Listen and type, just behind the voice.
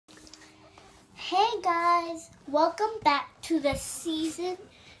Hey guys, welcome back to the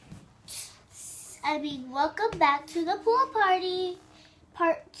welcome back to the pool party,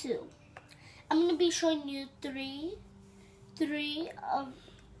 part 2. I'm going to be showing you three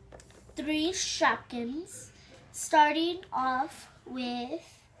Shopkins, starting off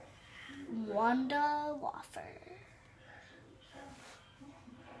with Wanda Wafer.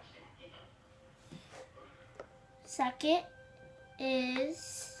 Second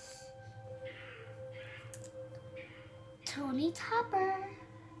is Tony Topper.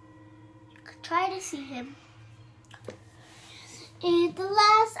 You could try to see him. And the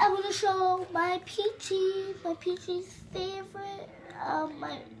last, I'm going to show my Peachy's favorite.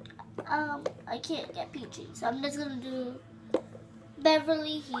 I can't get Peachy, so I'm just going to do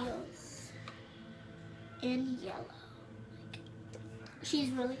Beverly Hills in yellow.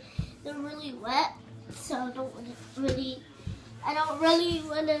 They're really wet, so I don't really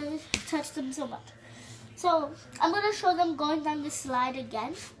want to touch them so much. So I'm going to show them going down the slide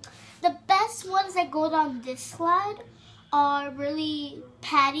again. The best ones that go down this slide are really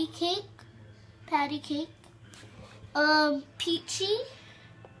Patty Cake, Peachy,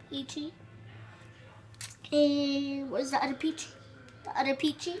 and what is the other Peachy? The other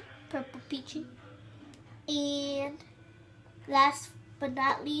Peachy, Purple Peachy. And last but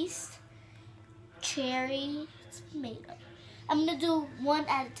not least, Cherry Tomato. I'm going to do one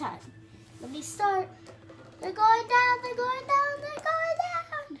at a time. Let me start. They're going down, they're going down, they're going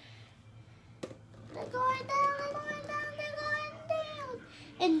down. They're going down, they're going down, they're going down.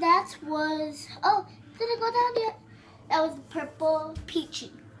 And that was, oh, didn't go down yet. That was the Purple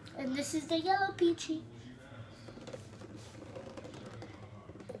Peachy. And this is the Yellow Peachy.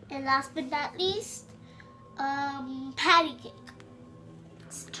 And last but not least, Patty Cake.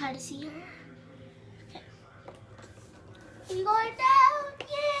 Let's try to see her. Okay. You're going down,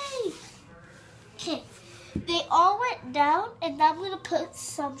 yay! Okay. They all went down, and now I'm going to put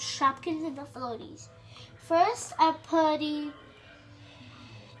some Shopkins in the floaties. First, I'm putting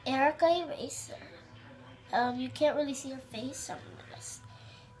Erica Eraser. You can't really see her face, so I'm going to just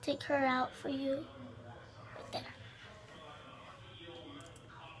take her out for you. Right there.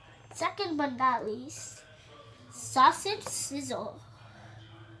 Second but not least, Sausage Sizzle.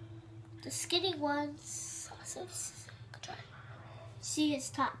 The skinny one, Sausage Sizzle. Good try. See his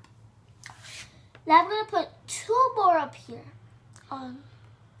top. Now I'm going to put 2 more up here on.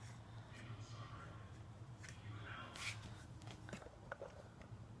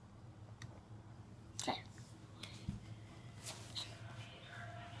 Okay.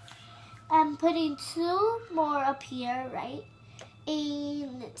 I'm putting 2 more up here, right?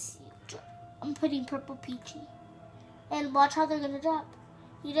 And let's see. I'm putting Purple Peachy. And watch how they're going to drop.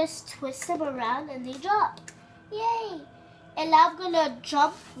 You just twist them around and they drop. Yay! And now I'm going to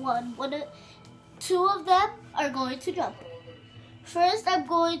jump one. 2 of them are going to jump. First, I'm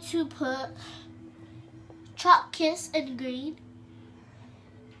going to put Chalk Kiss in green.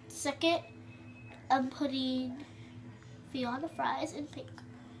 Second, I'm putting Fiona Fries in pink.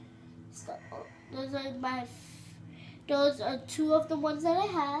 So those are 2 of the ones that I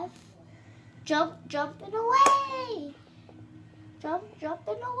have. Jump, jump, and away. Jump, jump,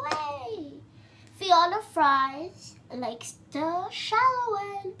 and away. Fiona Fries likes the shallow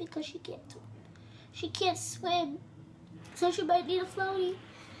end because she can't swim, so she might need a floaty.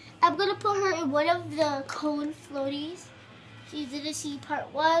 I'm going to put her in one of the cone floaties. If you didn't see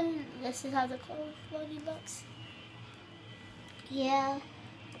part 1, this is how the cone floaty looks. Yeah,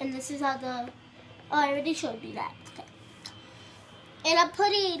 and this is how oh, I already showed you that. Okay. And I'm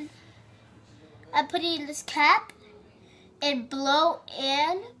putting this cap and blow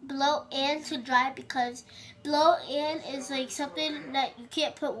in to dry, because blow in is like something that you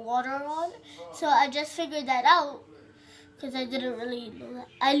can't put water on. So I just figured that out because I didn't really know that.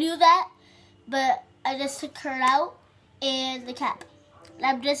 I knew that, but I just took her out and the cap. And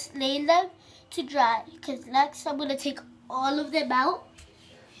I'm just laying them to dry, because next I'm going to take all of them out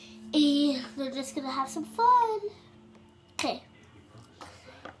and they're just going to have some fun. Okay.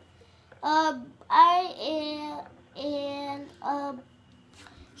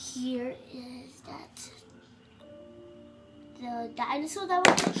 Here is the dinosaur that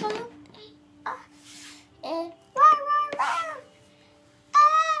we're going to show you. And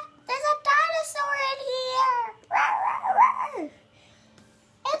there's a dinosaur in here.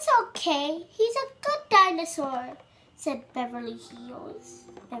 It's okay. He's a good dinosaur, said Beverly Hills.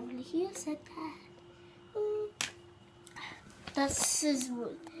 Beverly Hills said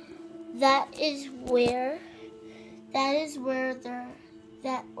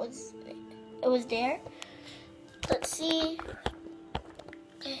that. It was there. Let's see.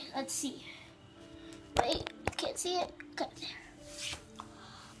 Okay, let's see. can't see it. Good.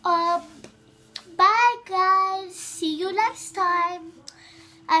 Bye guys. See you next time.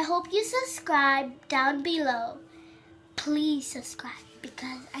 I hope you subscribe down below. Please subscribe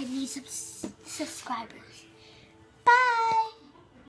because I need some subscribers.